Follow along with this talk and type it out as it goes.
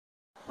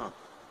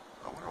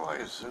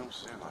it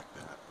zooms in like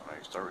that when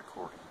I start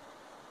recording.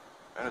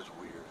 That is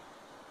weird.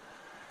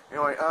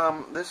 Anyway,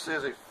 this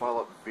is a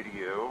follow-up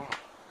video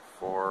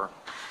for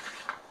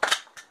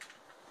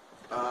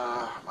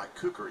my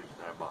Kukri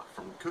that I bought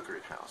from the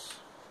Kukri house.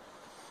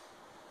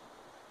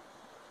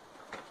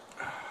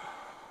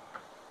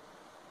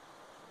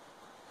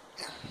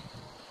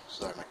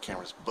 Sorry, my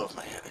camera's above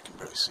my head. I can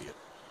barely see it.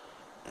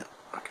 Yeah,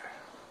 okay.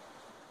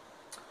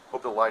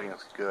 Hope the lighting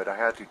is good. I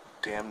had to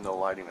dim the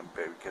lighting a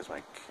bit because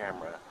my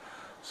camera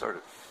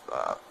started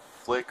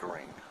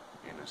flickering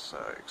in its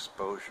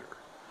exposure.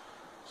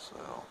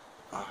 So,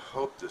 I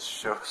hope this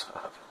shows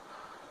up.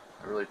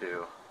 I really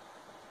do.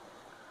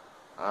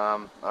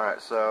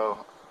 Alright,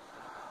 so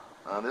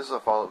this is a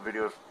follow-up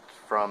video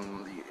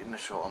from the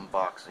initial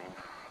unboxing,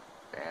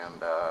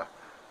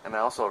 and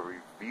also a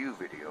review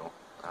video,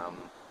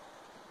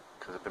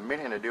 because I've been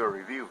meaning to do a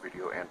review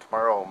video, and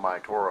tomorrow my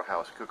Toro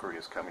House Kukri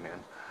is coming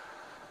in,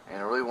 and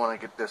I really want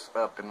to get this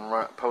up and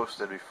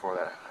posted before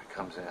that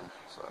comes in.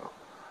 So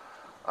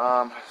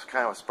it's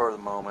kind of a spur of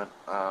the moment.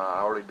 I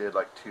already did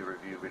like 2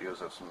 review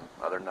videos of some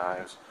other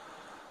knives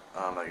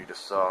that you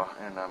just saw,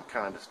 and I'm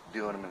kind of just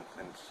doing them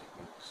in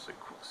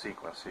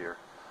sequence here.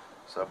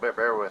 So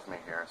bear with me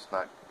here. It's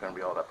not going to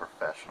be all that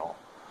professional.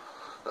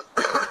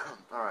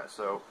 Alright,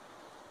 so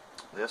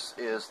this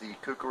is the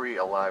Kukri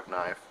Alive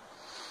knife.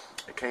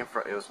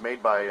 It was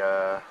made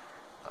by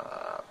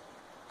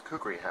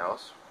Kukri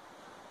House,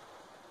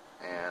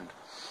 and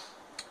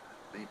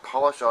the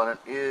polish on it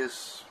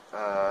is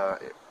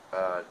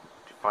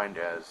defined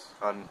as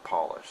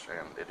unpolished,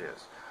 and it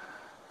is.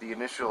 The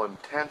initial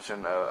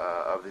intention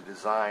of the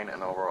design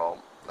and overall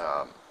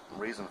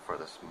reason for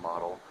this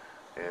model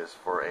is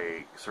for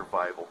a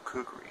survival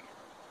Kukri.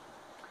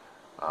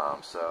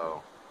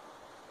 So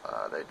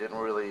they didn't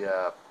really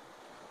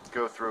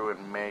go through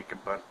and make a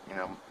bunch,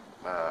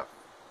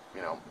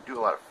 do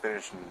a lot of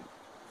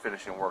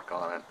finishing work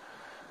on it,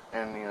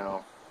 and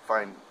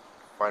find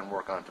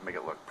work on it to make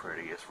it look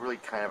pretty. It's really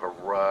kind of a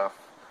rough,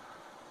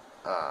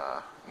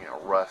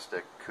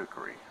 rustic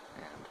Kukri,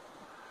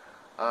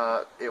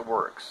 and it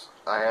works.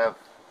 I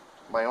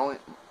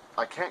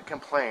can't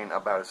complain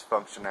about its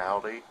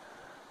functionality.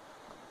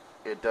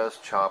 It does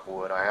chop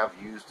wood. I have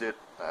used it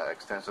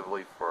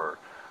extensively for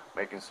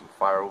making some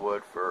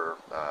firewood for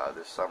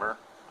this summer,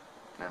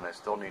 and I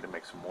still need to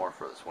make some more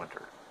for this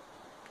winter.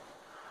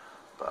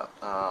 But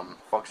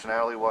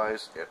functionality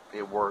wise,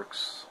 it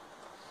works,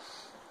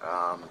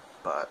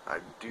 but I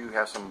do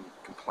have some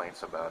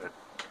complaints about it.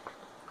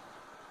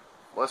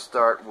 Let's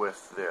start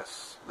with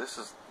this. This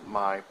is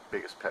my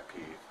biggest pet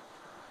peeve.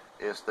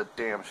 Is the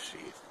damn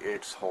sheath.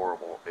 It's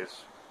horrible.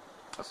 It's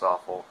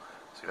awful.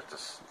 It's got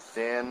this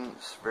thin,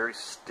 very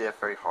stiff,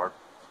 very hard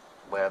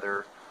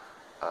leather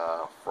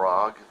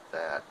frog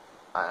that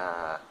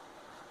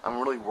I'm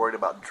really worried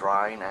about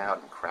drying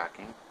out and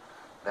cracking.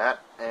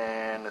 That,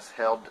 and it's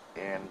held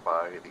in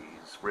by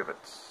these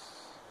rivets,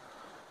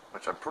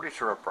 which I'm pretty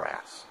sure are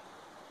brass.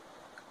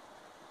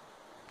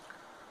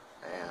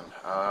 And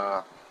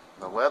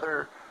the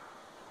leather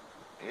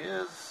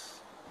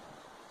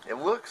it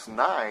looks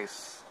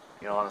nice,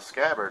 on a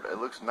scabbard. It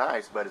looks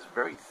nice, but it's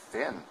very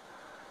thin.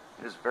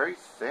 It is very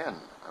thin.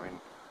 I mean,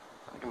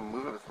 I can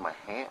move it with my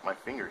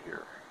finger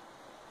here.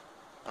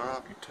 I don't know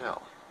if you can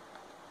tell.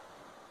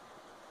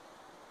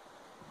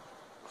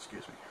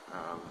 Excuse me.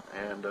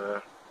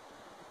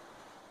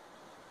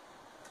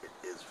 It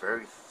is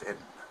very thin,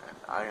 and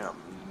I am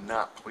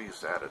not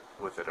pleased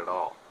with it at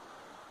all.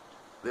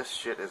 This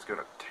shit is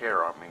gonna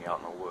tear on me out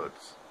in the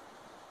woods.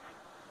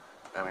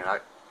 I mean,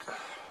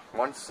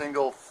 one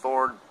single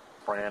thorn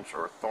branch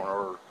or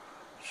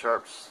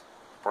sharp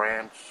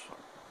branch,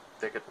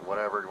 thicket,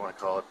 whatever you want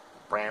to call it,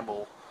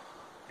 bramble,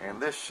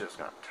 and this shit's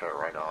gonna tear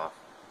right off.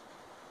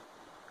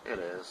 It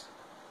is.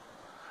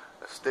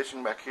 The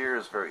stitching back here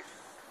is very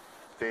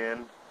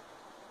thin,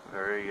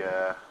 very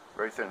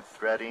thin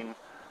threading.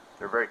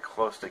 They're very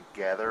close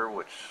together,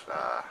 which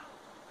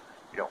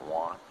you don't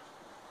want.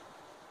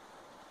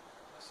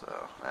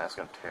 So that's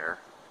gonna tear.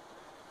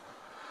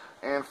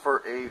 And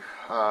for a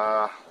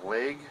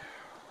leg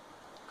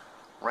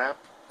wrap,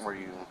 where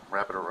you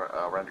wrap it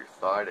around your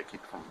thigh to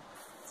keep it from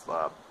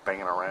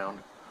banging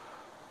around,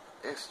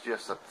 it's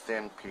just a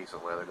thin piece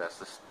of leather.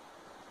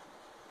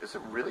 Is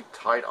it really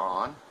tied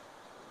on?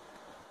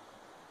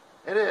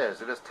 It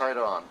is. It is tied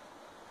on.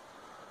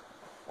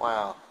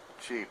 Wow,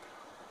 cheap.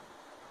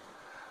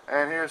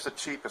 And here's the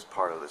cheapest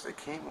part of this. It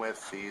came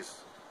with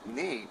these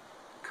neat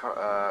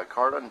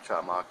cardon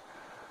chopmock,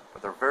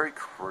 but they're very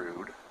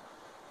crude.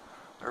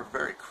 They're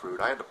very crude.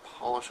 I had to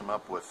polish them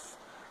up with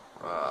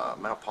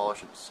metal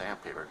polish and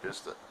sandpaper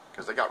just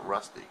because they got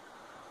rusty.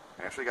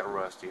 They actually got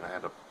rusty, and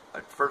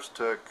I first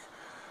took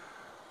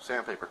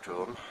sandpaper to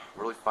them,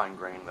 really fine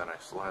grain that I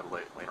still had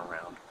laying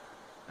around,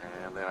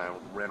 and then I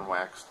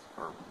waxed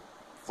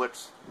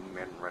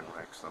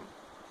them,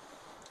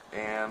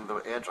 and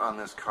the edge on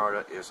this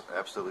Carta is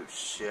absolute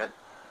shit.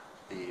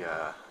 The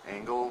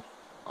angle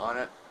on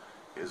it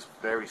is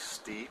very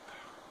steep.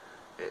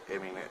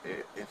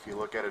 If you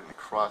look at it in the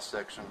cross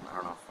section, I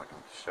don't know if I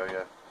can show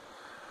you.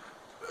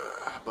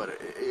 but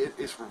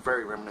it's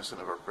very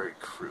reminiscent of a very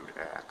crude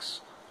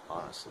axe.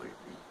 Honestly,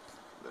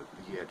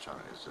 the edge on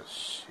it is just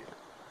shit.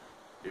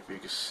 If you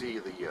can see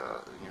the you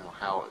know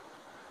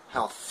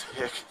how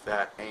thick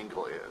that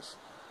angle is,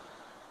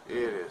 it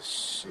is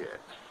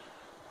shit.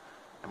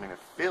 I mean, it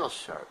feels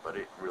sharp, but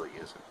it really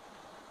isn't.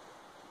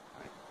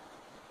 Like,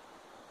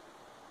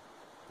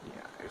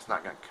 yeah, it's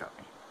not gonna cut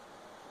me.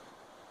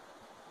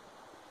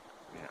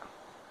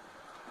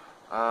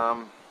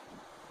 Yeah.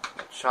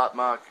 Shot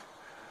muck.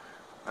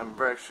 I'm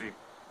very actually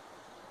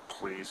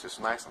pleased. It's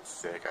nice and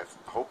thick. I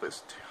hope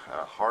it's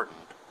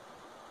hardened,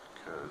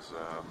 because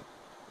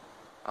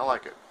I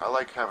like it. I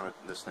like having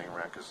this thing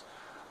around, because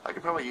I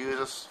could probably use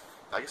this.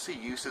 I can see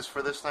uses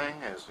for this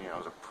thing as, you know,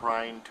 as a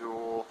prying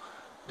tool,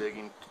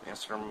 digging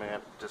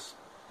instrument, just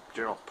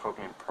general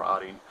poking and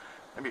prodding,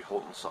 maybe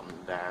holding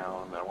something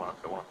down that I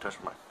want to touch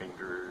with my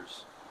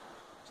fingers,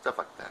 stuff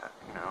like that.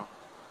 You know,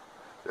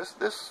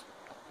 this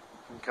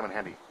can come in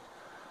handy.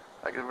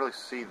 I can really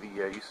see the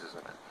uses in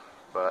it.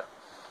 But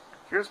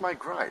here's my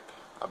gripe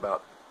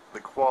about the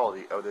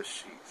quality of this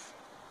sheath.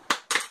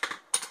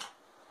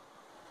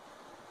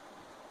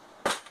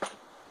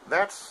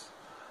 That's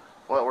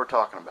what we're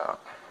talking about.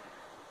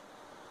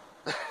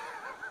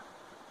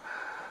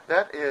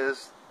 That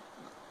is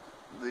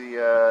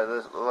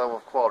the level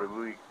of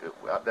quality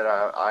that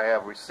I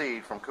have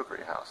received from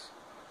Kukri House.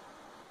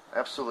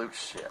 Absolute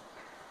shit.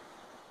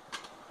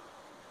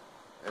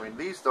 I mean,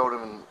 these don't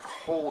even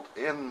hold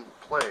in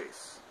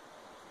place.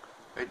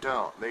 They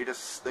don't. They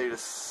just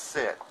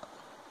sit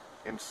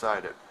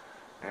inside it.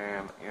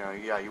 And, you know,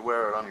 yeah, you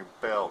wear it on your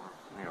belt,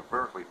 you know,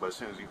 vertically, but as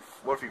soon as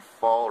what if you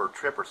fall or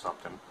trip or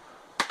something,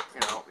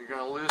 you know, you're going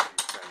to lose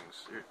these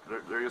things.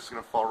 They're just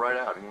going to fall right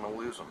out and you're going to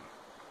lose them.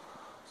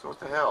 So what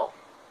the hell?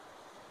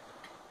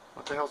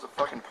 What the hell's the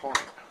fucking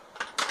point?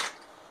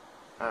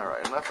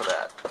 Alright, enough of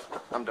that.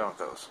 I'm done with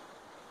those.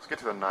 Let's get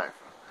to the knife.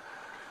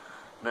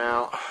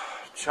 Now,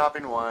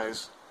 chopping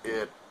wise,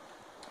 it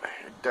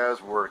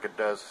does work. It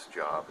does its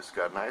job. It's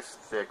got a nice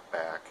thick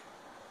back.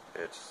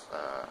 It's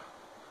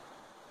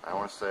I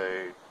want to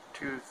say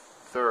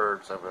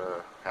 2/3 of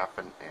a half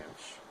an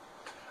inch.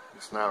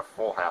 It's not a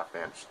full half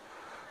inch,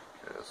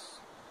 because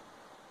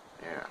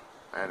yeah,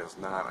 that is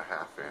not a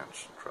half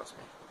inch. Trust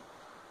me.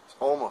 It's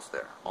almost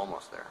there.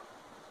 Almost there.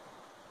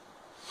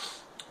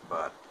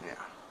 But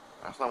yeah,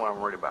 that's not what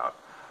I'm worried about.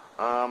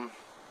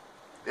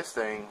 This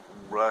thing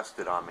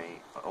rusted on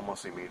me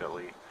almost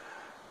immediately,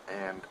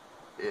 and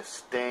it's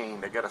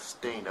stained. I got a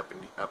stain up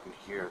in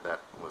here that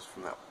was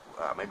from the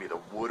maybe the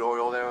wood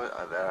oil there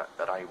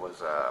that I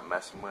was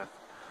messing with.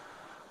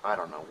 I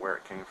don't know where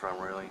it came from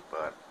really,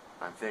 but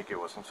I think it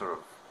was some sort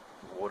of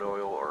wood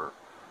oil or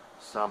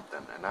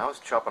something. And I was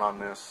chopping on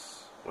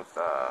this with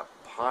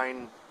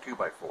pine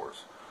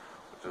 2x4s,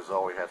 which is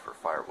all we had for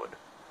firewood.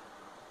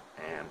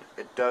 And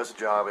it does the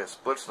job. It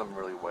splits them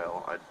really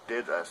well. I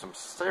did some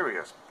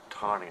serious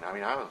tawning. I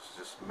mean, I was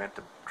just meant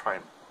to try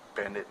and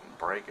bend it and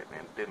break it,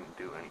 and it didn't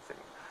do anything.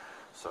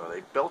 So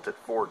they built it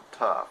Ford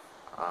tough.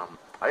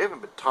 I even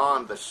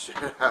batoned the shit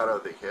out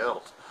of the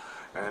hilt,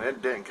 and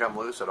it didn't come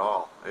loose at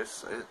all.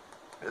 It's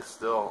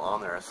still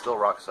on there. It's still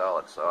rock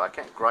solid. So I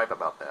can't gripe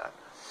about that.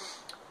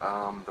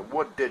 The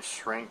wood did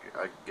shrink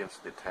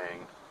against the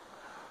tang.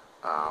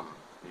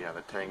 Yeah,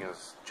 the tang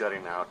is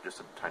jutting out just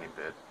a tiny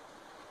bit.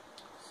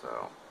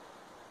 So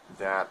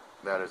that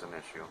is an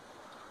issue.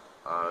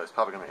 It's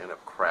probably going to end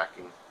up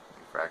cracking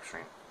and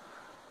fracturing.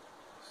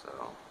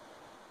 So,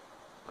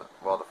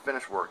 well, the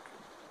finished work,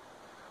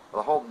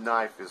 well, the whole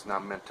knife is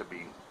not meant to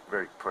be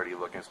very pretty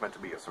looking. It's meant to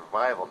be a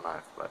survival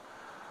knife, but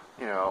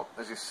you know,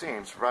 as you've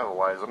seen,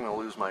 survival-wise, I'm going to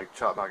lose my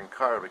chop block and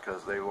cutter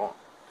because they won't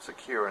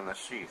secure in the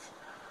sheath.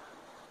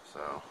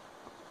 So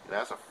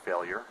that's a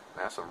failure.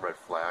 That's a red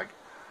flag.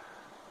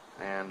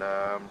 And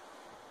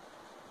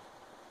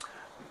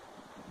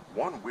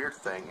one weird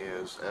thing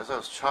is, as I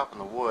was chopping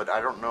the wood, I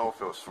don't know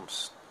if it was from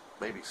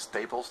maybe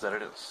staples that I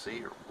didn't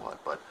see or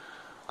what, but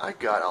I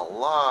got a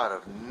lot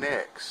of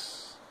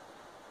nicks.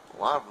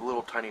 A lot of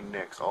little tiny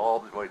nicks all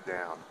the way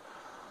down.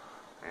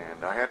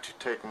 And I had to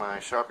take my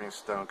sharpening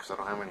stone because I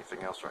don't have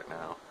anything else right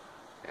now.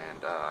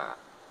 And I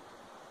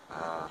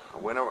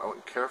went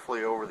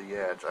carefully over the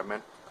edge. I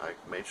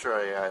made sure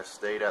I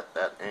stayed at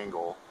that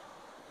angle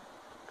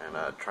and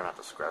try not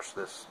to scratch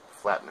this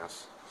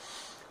flatness.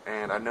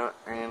 And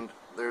and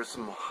there's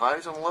some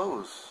highs and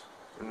lows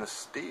in the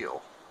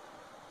steel.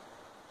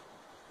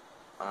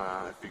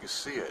 If you can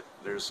see it,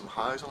 there's some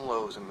highs and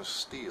lows in the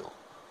steel,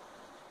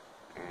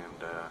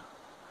 and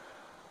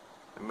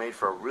it made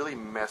for a really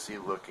messy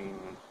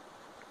looking,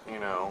 you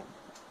know,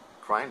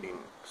 grinding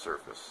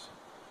surface.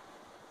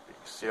 You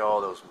can see all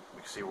those.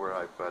 You can see where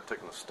I've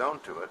taken the stone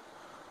to it.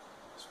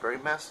 It's very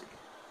messy,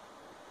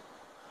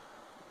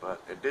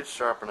 but it did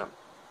sharpen up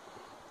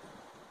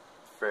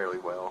fairly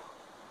well,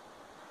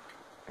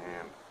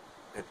 and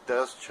it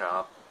does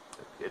chop.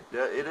 It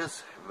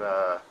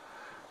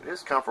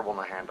is comfortable in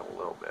the handle a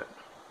little bit.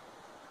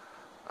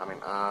 I mean,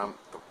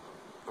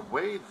 the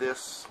way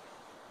this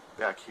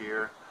back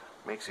here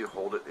makes you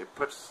hold it, it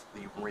puts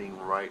the ring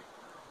right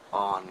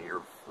on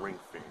your ring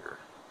finger.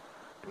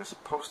 And it's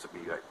supposed to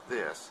be like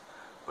this,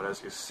 but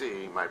as you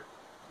see,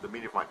 the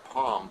meat of my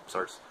palm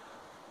starts,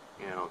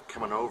 you know,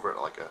 coming over it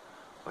like a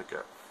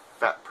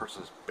fat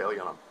person's belly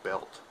on a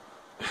belt,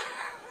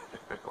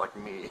 like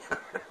me.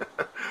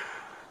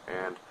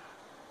 And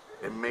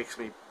it makes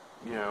me,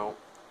 you know,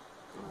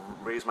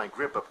 raise my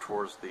grip up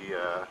towards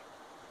the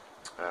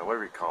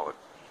whatever you call it.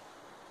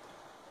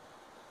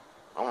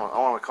 I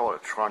want to call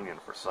it a trunnion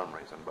for some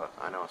reason, but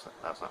I know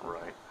that's not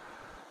right.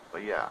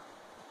 But yeah,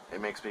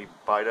 it makes me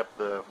bite up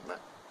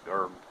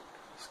or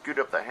scoot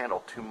up the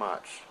handle too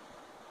much.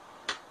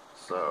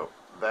 So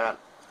that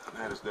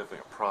is definitely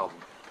a problem.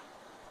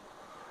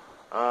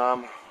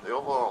 The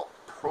overall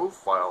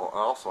profile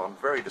also I'm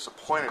very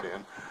disappointed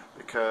in,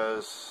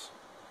 because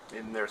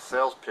in their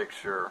sales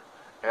picture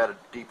it had a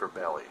deeper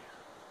belly,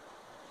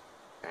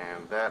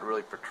 and that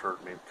really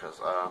perturbed me, because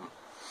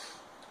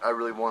I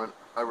really wanted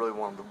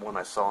the one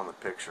I saw in the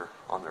picture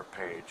on their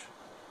page,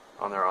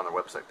 on their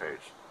website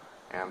page.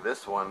 And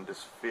this one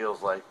just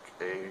feels like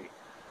a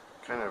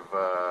kind of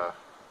a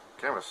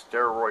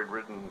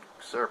steroid-ridden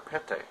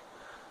serpente.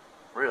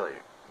 Really,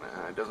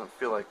 it doesn't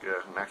feel like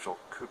an actual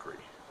kukri.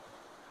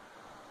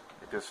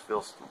 It just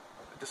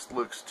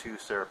looks too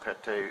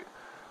serpente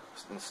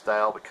in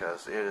style,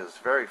 because it is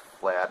very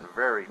flat and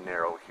very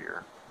narrow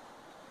here.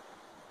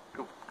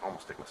 Oop,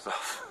 almost stick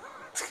myself.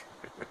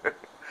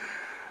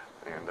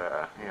 And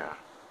yeah.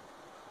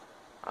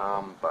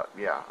 But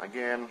yeah,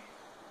 again,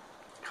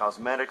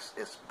 cosmetics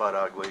is butt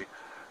ugly.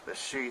 The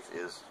sheath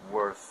is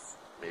worth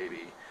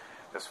maybe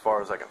as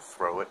far as I can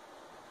throw it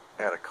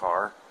at a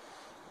car.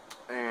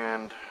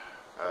 And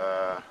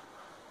there's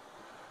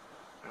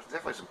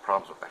definitely some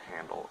problems with the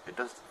handle. It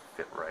doesn't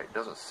fit right. It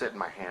doesn't sit in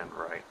my hand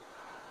right.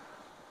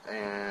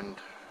 And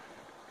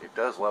it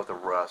does love to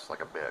rust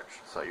like a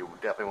bitch. So you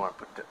definitely want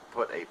to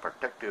put a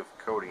protective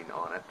coating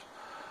on it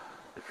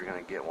if you're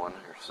going to get one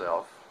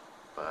yourself.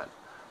 But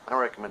my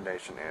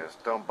recommendation is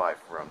don't buy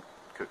from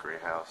Kukri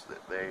House.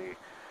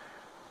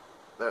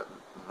 The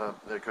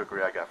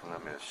Kukri I got from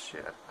them is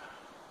shit,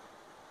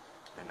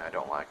 and I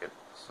don't like it.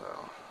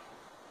 So,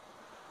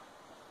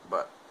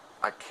 but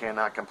I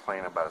cannot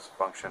complain about its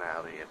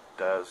functionality. It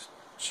does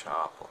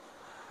chop.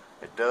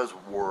 It does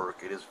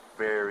work. It is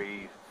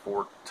very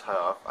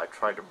tough. I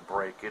tried to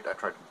break it. I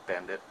tried to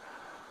bend it.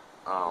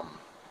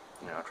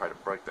 You know, I tried to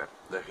break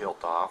the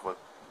hilt off with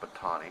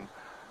batoning,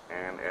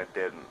 and it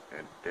didn't.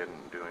 It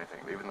didn't do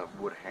anything. Even the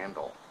wood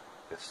handle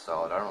is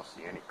solid. I don't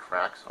see any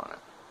cracks on it,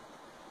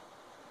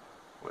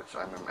 which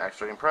I'm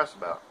actually impressed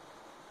about.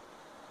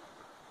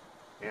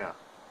 Yeah.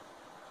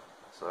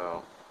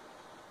 So,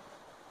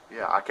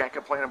 yeah, I can't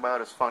complain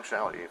about its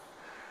functionality.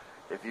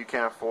 If you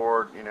can't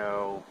afford, you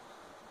know,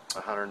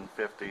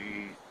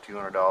 $150,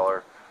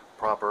 $200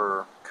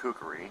 proper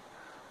kukri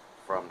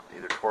from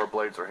either Tor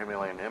Blades or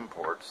Himalayan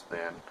imports,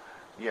 then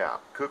yeah,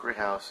 Kukri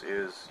House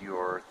is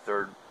your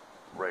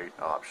third-rate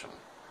option.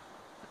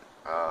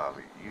 I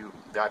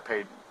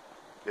paid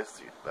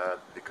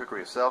the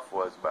kukri itself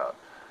was about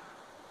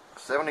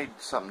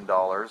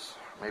 $70-something,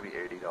 maybe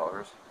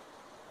 $80,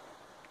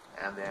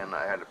 and then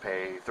I had to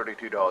pay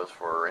 $32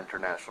 for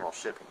international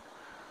shipping,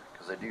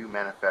 because they do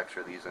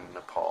manufacture these in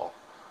Nepal,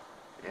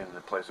 in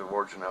the place of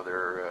origin of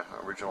their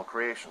original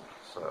creation.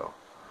 So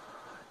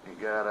you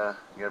gotta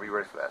be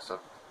ready for that. So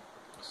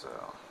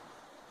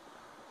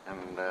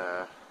and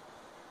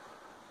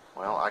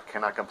well, I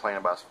cannot complain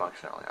about its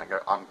functionality.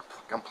 I'm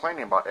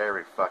complaining about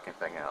every fucking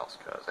thing else,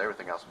 because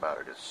everything else about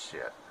it is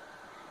shit.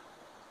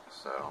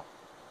 So,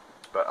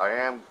 but I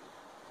am,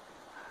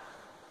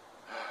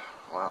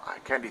 well, I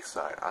can't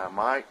decide. I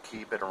might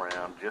keep it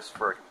around just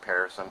for a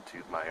comparison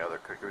to my other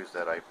kukris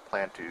that I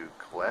plan to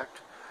collect.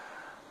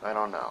 I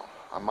don't know.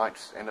 I might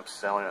end up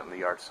selling it in the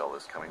yard sale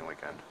this coming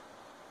weekend.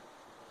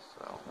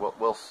 So,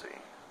 we'll see.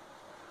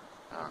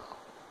 I don't know.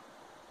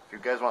 If you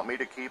guys want me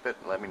to keep it,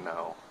 let me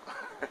know.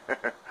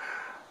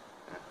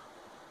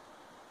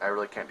 I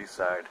really can't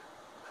decide.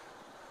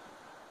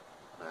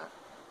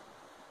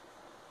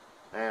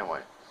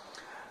 Anyway,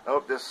 I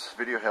hope this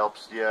video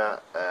helps you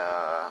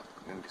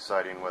in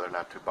deciding whether or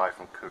not to buy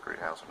from Kukri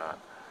House or not.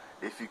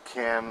 If you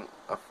can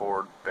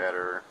afford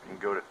better, you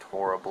can go to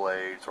Tora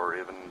Blades or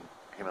even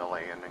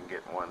Himalayan and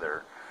get one of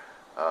their,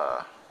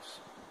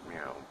 you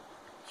know,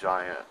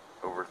 giant,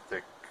 over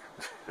thick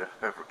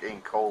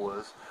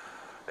Ancolas.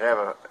 They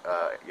have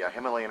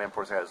Himalayan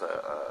Imports has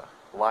a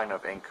line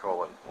of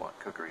Ancola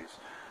kukris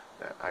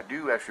that I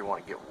do actually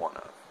want to get one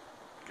of,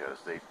 because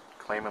they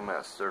claim them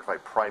as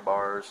certified pry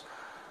bars,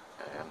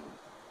 and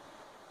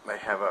they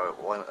have a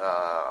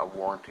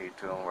warranty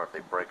to them where if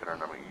they break it or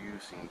number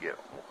use, you can get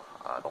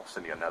they'll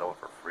send you another one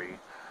for free.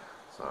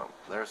 So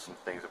there's some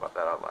things about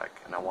that I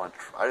like, and I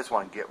just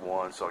want to get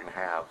one so I can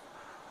have,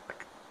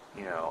 like,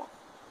 you know,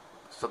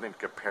 something to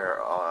compare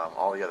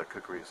all the other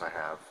kukris I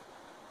have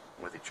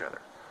with each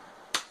other.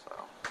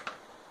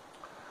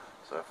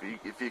 So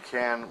if you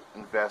can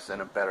invest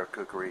in a better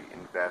kukri,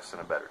 invest in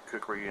a better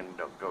kukri, and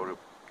don't go to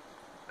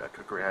a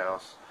Kukri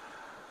House.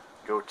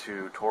 Go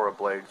to Tora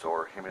Blades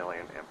or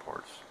Himalayan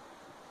Imports.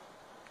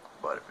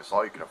 But if it's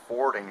all you can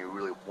afford and you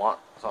really want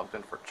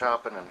something for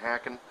chopping and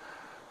hacking,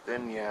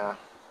 then yeah,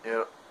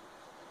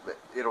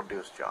 it'll do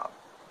its job.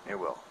 It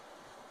will.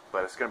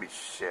 But it's going to be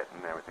shit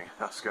and everything.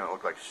 It's going to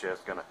look like shit.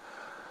 It's going to,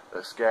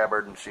 the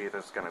scabbard and sheath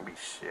is going to be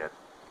shit.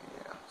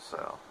 Yeah,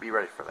 so be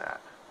ready for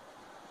that.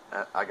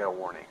 I got to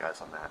warn you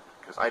guys on that,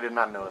 because I did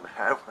not know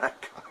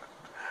that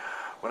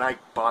when I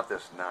bought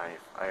this knife.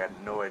 I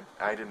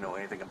didn't know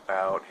anything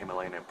about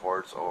Himalayan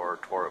imports or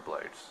Torah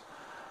blades,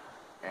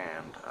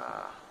 and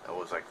it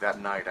was like that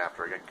night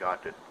after I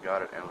got it,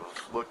 and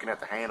was looking at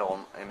the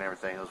handle and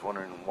everything. I was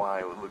wondering why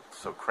it looked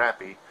so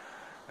crappy.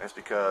 And it's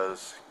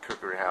because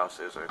Kukri House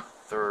is a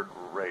third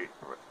rated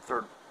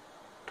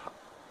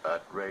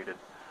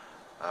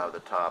the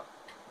top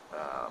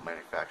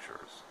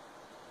manufacturers.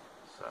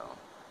 So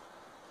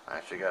I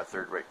actually got a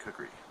third-rate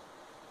Kukri.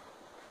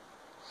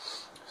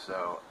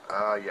 So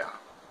yeah,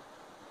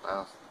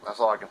 that's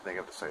all I can think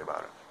of to say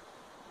about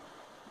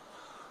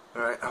it.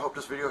 Alright, I hope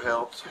this video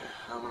helped.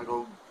 I'm gonna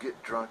go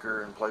get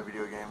drunker and play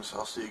video games.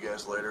 I'll see you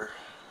guys later.